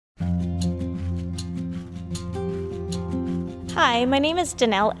Hi, my name is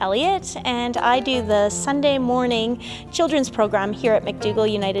Donelle Elliott, and I do the Sunday morning children's program here at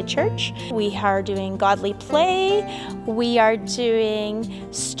McDougall United Church. We are doing godly play, we are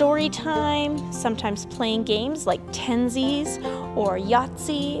doing story time, sometimes playing games like Tensies or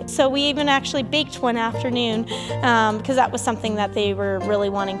Yahtzee. So we even actually baked one afternoon because that was something that they were really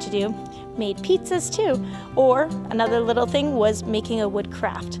wanting to do. Made pizzas too, or another little thing was making a wood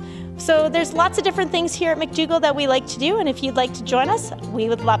craft. So there's lots of different things here at McDougall that we like to do, and if you'd like to join us, we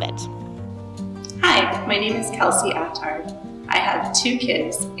would love it. Hi, my name is Kelsey Attard. I have two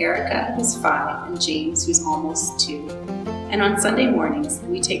kids, Erica, who's 5, and James, who's almost 2. And on Sunday mornings,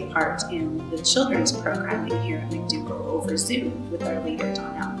 we take part in the children's programming here at McDougall over Zoom with our leader,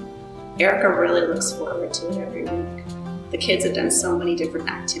 Donelle. Erica really looks forward to it every week. The kids have done so many different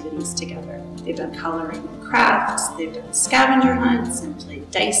activities together. They've done coloring and crafts, they've done scavenger hunts and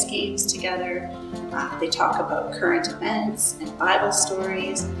played dice games together. They talk about current events and Bible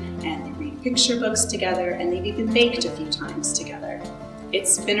stories, and they read picture books together, and they've even baked a few times together.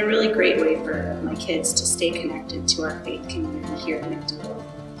 It's been a really great way for my kids to stay connected to our faith community here at McDougall.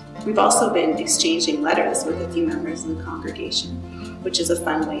 We've also been exchanging letters with a few members of the congregation, which is a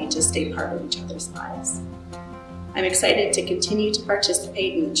fun way to stay part of each other's lives. I'm excited to continue to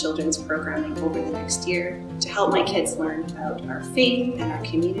participate in the children's programming over the next year to help my kids learn about our faith and our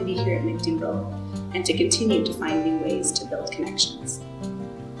community here at McDougall, and to continue to find new ways to build connections.